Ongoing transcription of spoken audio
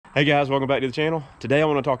Hey guys, welcome back to the channel. Today I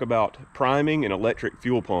want to talk about priming an electric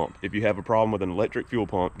fuel pump if you have a problem with an electric fuel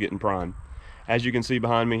pump getting primed. As you can see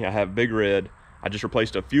behind me, I have BigRed. I just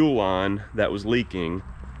replaced a fuel line that was leaking,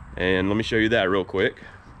 and let me show you that real quick.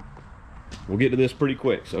 We'll get to this pretty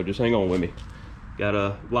quick, so just hang on with me. Got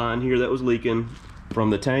a line here that was leaking from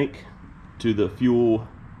the tank to the fuel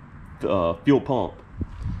pump,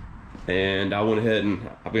 and I went ahead and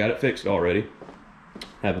I've got it fixed already.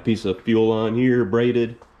 I have a piece of fuel line here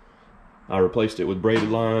braided. I replaced it with braided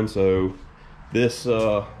line, so this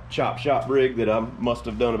chop shop rig that I must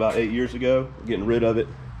have done about 8 years ago, getting rid of it.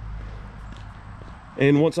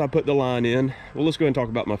 And once I put the line in, well, let's go ahead and talk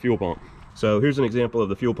about my fuel pump. So here's an example of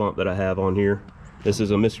the fuel pump that I have on here. This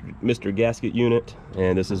is a Mr. Gasket unit,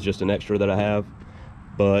 and this is just an extra that I have.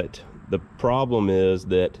 But the problem is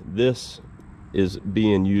that this is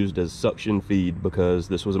being used as suction feed because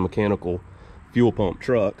this was a mechanical fuel pump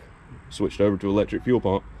truck, switched over to electric fuel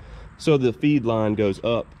pump. So the feed line goes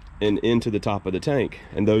up and into the top of the tank,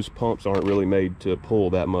 and those pumps aren't really made to pull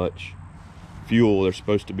that much fuel. They're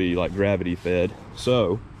supposed to be like gravity fed.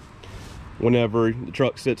 So whenever the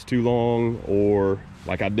truck sits too long, or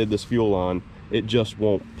like I did this fuel line, it just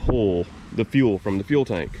won't pull the fuel from the fuel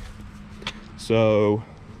tank. So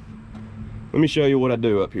let me show you what I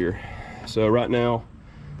do up here. So right now,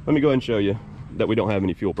 let me go ahead and show you that we don't have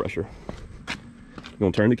any fuel pressure. I'm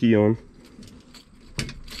gonna turn the key on.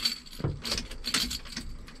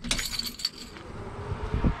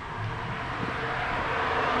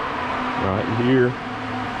 Right here,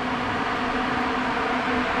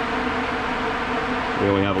 we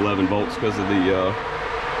only have 11 volts because of the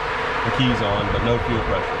keys on, but no fuel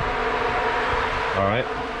pressure. All right.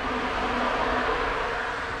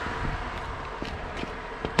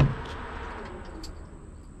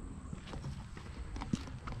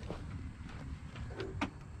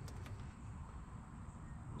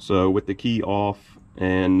 So with the key off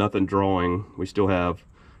and nothing drawing, we still have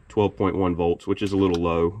 12.1 volts, which is a little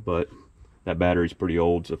low, but that battery's pretty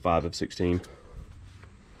old. It's a 5 of 16.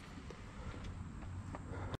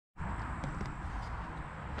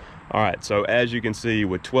 All right, so as you can see,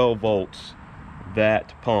 with 12 volts,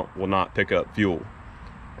 that pump will not pick up fuel.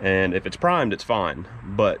 And if it's primed, it's fine.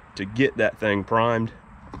 But to get that thing primed,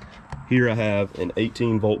 here I have an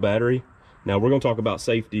 18 volt battery. Now we're gonna talk about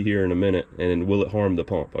safety here in a minute, and will it harm the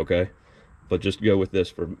pump, okay? But just go with this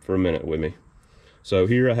for a minute with me. So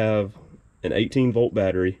here I have an 18 volt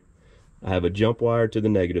battery. I have a jump wire to the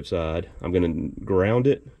negative side. I'm going to ground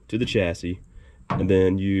it to the chassis and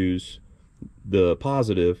then use the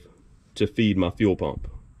positive to feed my fuel pump.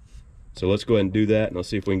 So let's go ahead and do that, and let's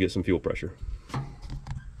see if we can get some fuel pressure.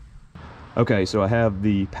 Okay, so I have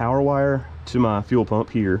the power wire to my fuel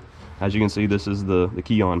pump here. As you can see, this is the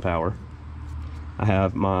key on power. I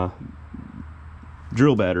have my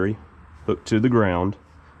drill battery hooked to the ground.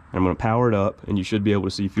 I'm going to power it up, and you should be able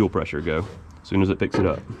to see fuel pressure go as soon as it picks it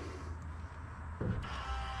up.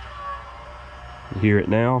 You hear it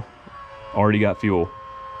now. Already got fuel.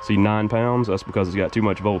 See 9 pounds? That's because it's got too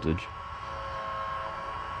much voltage.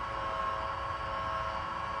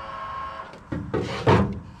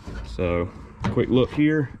 So quick look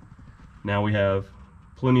here. Now we have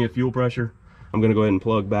plenty of fuel pressure. I'm going to go ahead and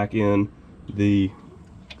plug back in the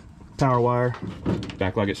power wire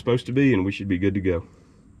back like it's supposed to be, and we should be good to go.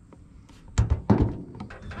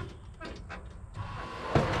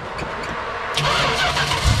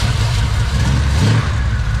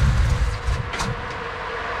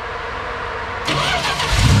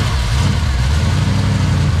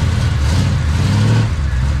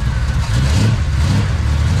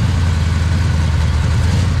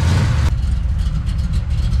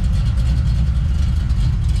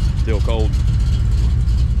 Still cold.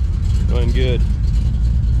 Going good.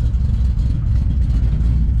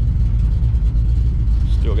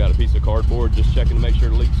 Still got a piece of cardboard, just checking to make sure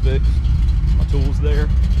the leak's fixed. My tool's there.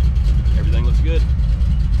 Everything looks good.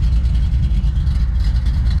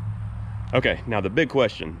 Okay, now the big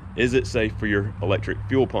question, is it safe for your electric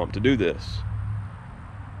fuel pump to do this?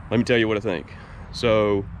 Let me tell you what I think.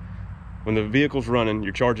 So when the vehicle's running,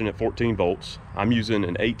 you're charging at 14 volts. I'm using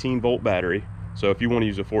an 18 volt battery. So if you want to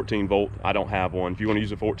use a 14 volt, I don't have one. If you want to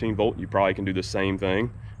use a 14 volt, you probably can do the same thing,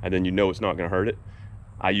 and then you know it's not going to hurt it.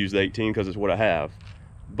 I use the 18 because it's what I have.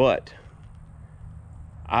 But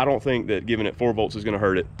I don't think that giving it 4 volts is going to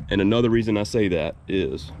hurt it. And another reason I say that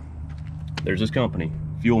is there's this company,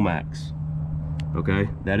 Fuel Max. Okay,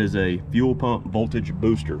 that is a fuel pump voltage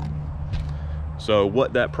booster. So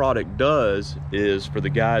what that product does is, for the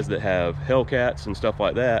guys that have Hellcats and stuff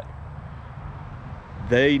like that,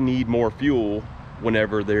 they need more fuel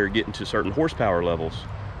whenever they're getting to certain horsepower levels.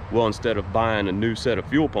 Well, instead of buying a new set of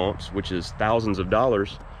fuel pumps, which is thousands of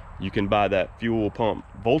dollars, you can buy that fuel pump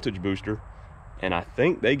voltage booster, and I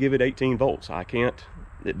think they give it 18 volts. I can't,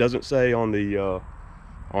 it doesn't say on the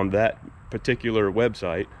on that particular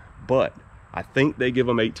website, but I think they give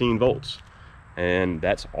them 18 volts, and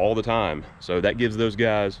that's all the time. So that gives those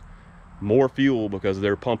guys more fuel because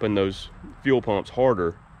they're pumping those fuel pumps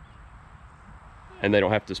harder, and they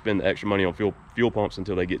don't have to spend the extra money on fuel pumps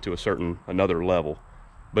until they get to another level.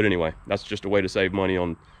 But anyway, that's just a way to save money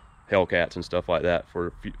on Hellcats and stuff like that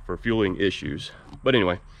for fueling issues. But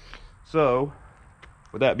anyway, so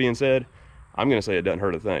with that being said, I'm gonna say it doesn't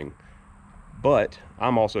hurt a thing. But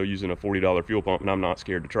I'm also using a $40 fuel pump, and I'm not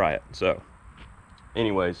scared to try it. So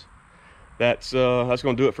anyways, that's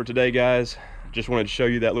gonna do it for today, guys. Just wanted to show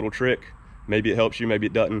you that little trick. Maybe it helps you, maybe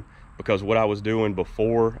it doesn't, because what I was doing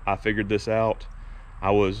before I figured this out,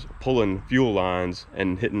 I was pulling fuel lines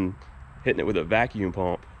and hitting it with a vacuum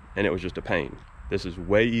pump, and it was just a pain. This is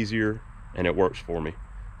way easier, and it works for me.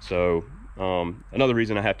 So another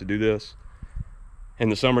reason I have to do this, in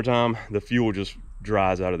the summertime, the fuel just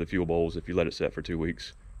dries out of the fuel bowls if you let it set for 2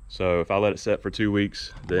 weeks. So if I let it set for 2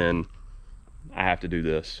 weeks, then I have to do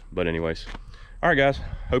this. But anyways, all right guys,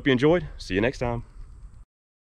 hope you enjoyed. See you next time.